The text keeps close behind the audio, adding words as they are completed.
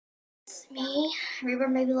me,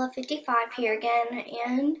 Reborn Baby Love 55 here again,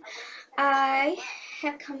 and I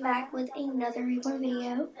have come back with another Reborn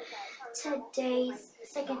video. Today's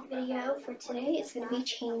second video for today is going to be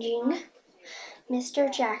changing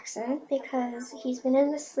Mr. Jackson because he's been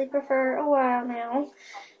in the sleeper for a while now,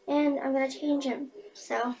 and I'm going to change him.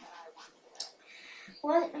 So,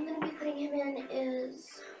 what I'm going to be putting him in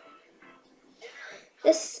is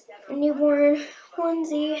this newborn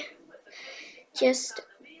onesie, just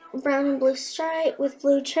brown and blue stripe with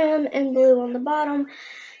blue trim and blue on the bottom,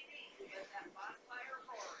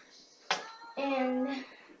 and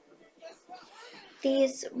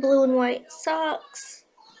these blue and white socks,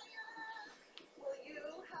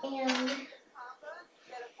 and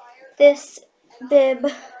this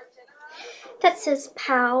bib that says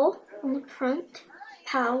Pal on the front,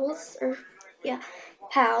 Pals on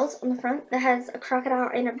the front, that has a crocodile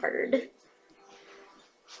and a bird.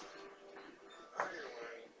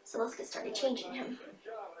 So let's get started changing him.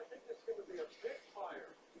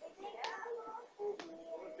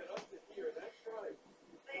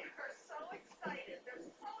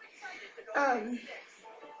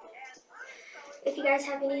 If you guys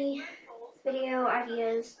have any video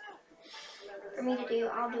ideas for me to do,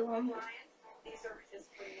 I'll do them.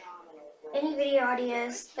 Any video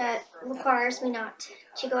ideas that requires me not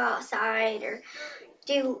to go outside or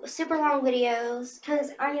do super long videos,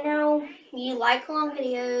 because I know you like long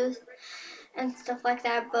videos and stuff like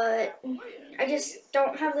that, but I just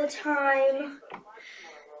don't have the time,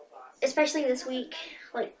 especially this week.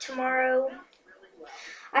 Like tomorrow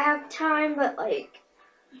I have time, but like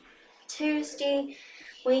Tuesday,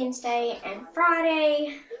 Wednesday, and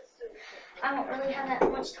Friday I don't really have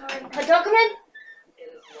that much time. But don't come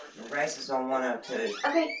in! The race is on 102.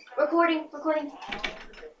 Okay, recording.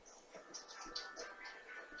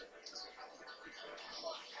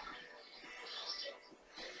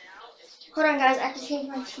 Hold on, guys. I have to change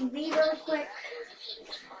my TV really quick.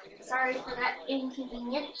 Sorry for that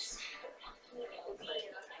inconvenience.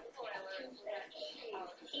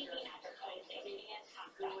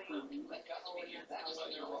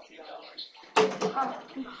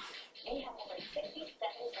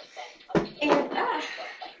 And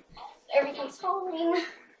everything's falling.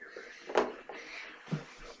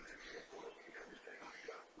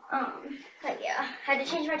 But yeah, I had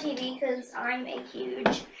to change my TV because I'm a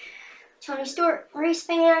huge Tony Stewart race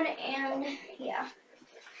fan, and yeah.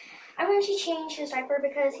 I'm going to change his diaper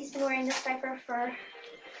because he's been wearing this diaper for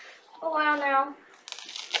a while now.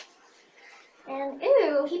 And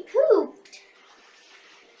ew, he pooped.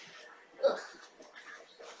 Ugh.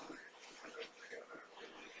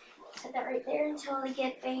 Set that right there until I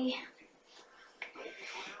get a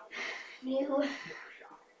new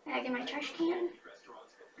bag in my trash can.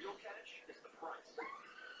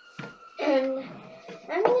 And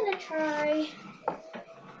I'm going to try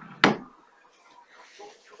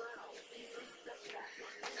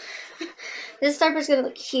this diaper's going to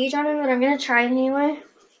look huge on him, but I'm going to try it anyway.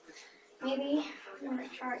 Maybe I'm going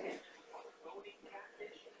to try it.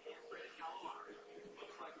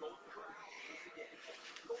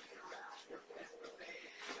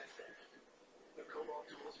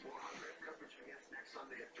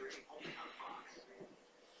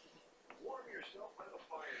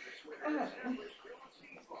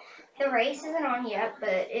 The race isn't on yet, but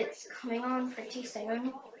it's coming on pretty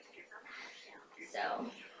soon. So.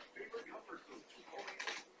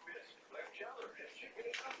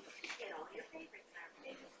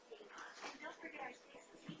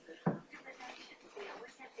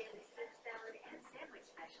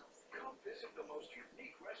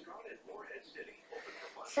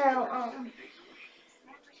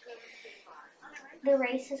 The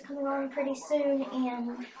race is coming on pretty soon,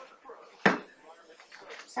 and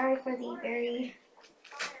sorry for the very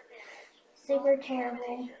super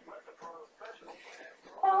terrible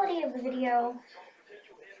quality of the video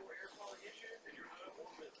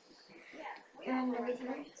and everything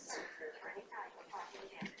else.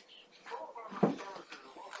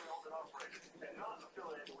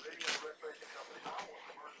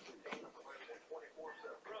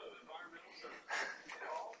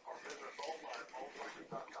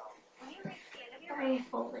 I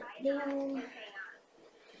fold it down.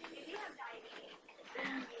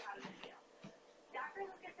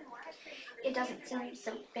 It doesn't seem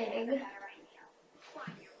so big.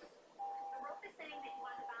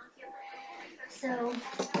 So,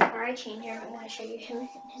 before I change him, I'm going to show you him in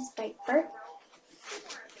his diaper.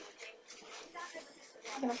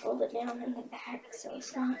 I'm going to fold it down in the back so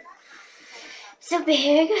it's not so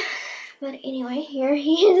big. But anyway, here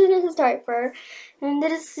he is in his diaper. And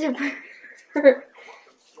it is super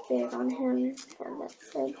big on him. Have that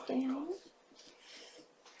set down.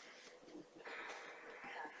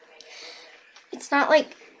 It's not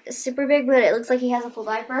like super big, but it looks like he has a full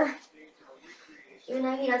diaper, even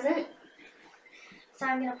though he doesn't. So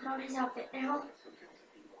I'm gonna put on his outfit now.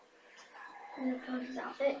 I'm gonna put on his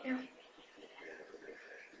outfit now.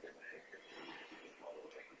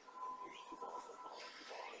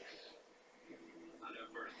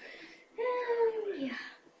 Yeah.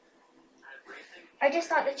 I just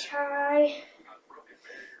thought to try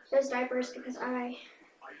those diapers because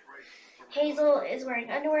Hazel is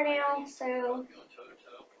wearing underwear now, so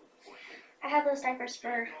I have those diapers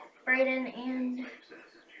for Brayden and,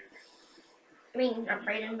 I mean, not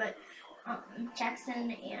Brayden, but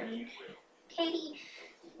Jackson and Katie.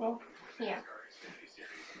 Well, yeah.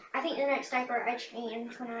 I think the next diaper I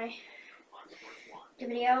change when I do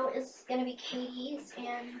video is going to be Katie's,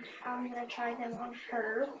 and I'm going to try them on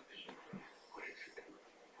her.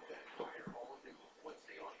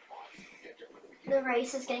 The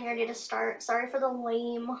race is getting ready to start. Sorry for the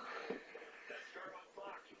lame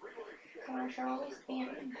commercials,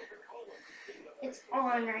 and it's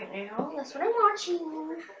on right now. That's what I'm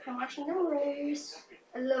watching. I'm watching the race.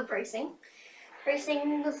 I love racing.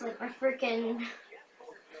 Racing is like my freaking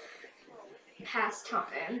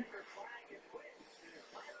pastime.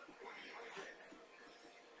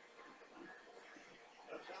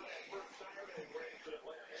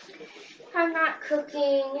 I'm not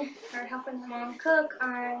cooking or helping my mom cook.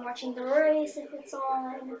 I'm watching the race if it's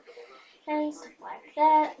on and stuff like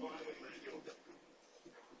that.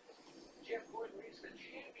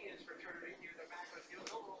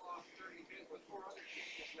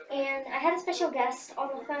 And I had a special guest on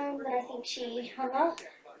the phone, but I think she hung up.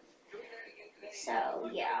 So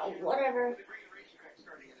yeah, whatever.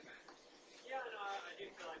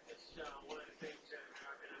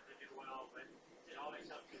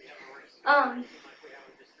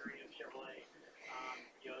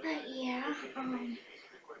 But yeah,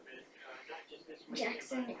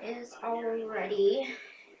 Jackson is all ready.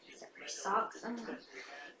 Except for socks. I'm gonna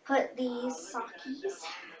put these sockies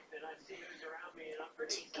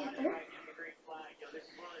together.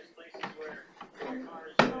 And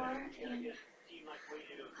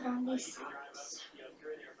put on these socks.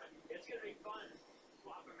 It's gonna be fun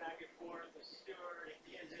swapping back and forth with Stewart and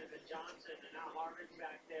Kinsey and Johnson, and now Harvin's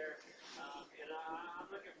back there. And I'm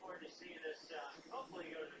looking forward to seeing this hopefully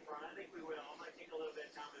go to the front. I think we will. I might take a little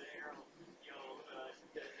bit of time with the air,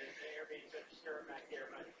 the air being such a stir back there,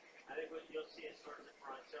 but I think you'll see it towards the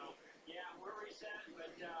front. So yeah, we're reset,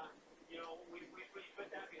 but we put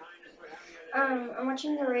that behind us. I'm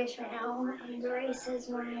watching the race right now. The race is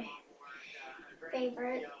my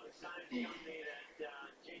favorite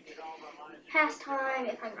pastime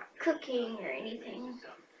if I'm not cooking or anything.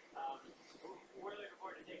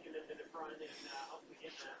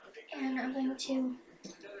 And I'm going to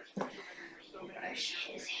brush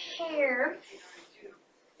his hair.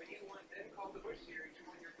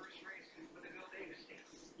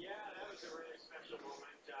 Yeah, that was a really special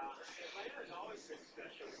moment. Atlanta's always been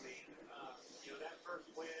special to me. That first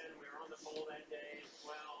win, we were on the pole that day as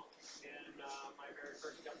well. And my very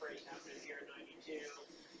first cup race happened here in '92.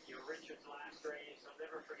 Richard's last race, I'll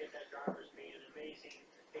never forget that driver's being an amazing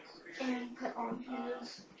experience. And put on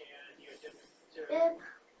his bib.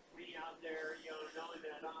 Be out there, knowing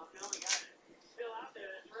that I'm the only guy still out there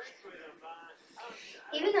that's raced with him.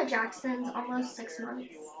 Even though Jackson's almost 6 months,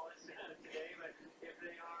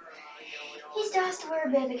 he still has to wear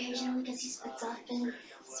a bib occasionally because he splits up, and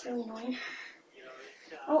it's really annoying.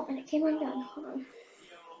 Oh, and it came undone. Hold on.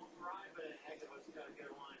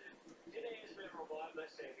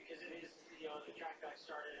 Because it is, the track I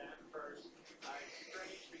started at first. It's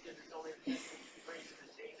strange because it's only the race of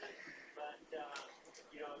the season, but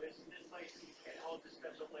this place, it holds a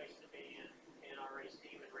special place to me in our race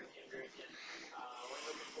team and Rick Hendrick, and we're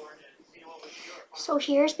looking forward to seeing what we can do. So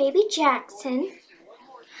here's baby Jackson,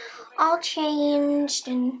 all changed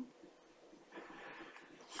and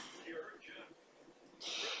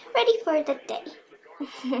ready for the day.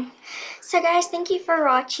 So guys, thank you for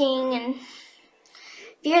watching, and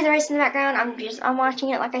if you hear the race in the background, I'm watching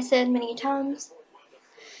it like I said many times.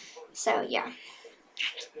 So yeah.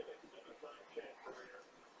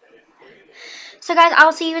 So guys,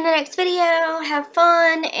 I'll see you in the next video. Have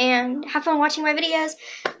fun watching my videos,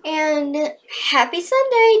 and happy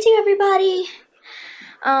Sunday to everybody.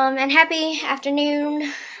 And happy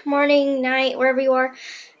afternoon, morning, night, wherever you are.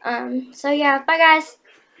 So yeah, bye guys.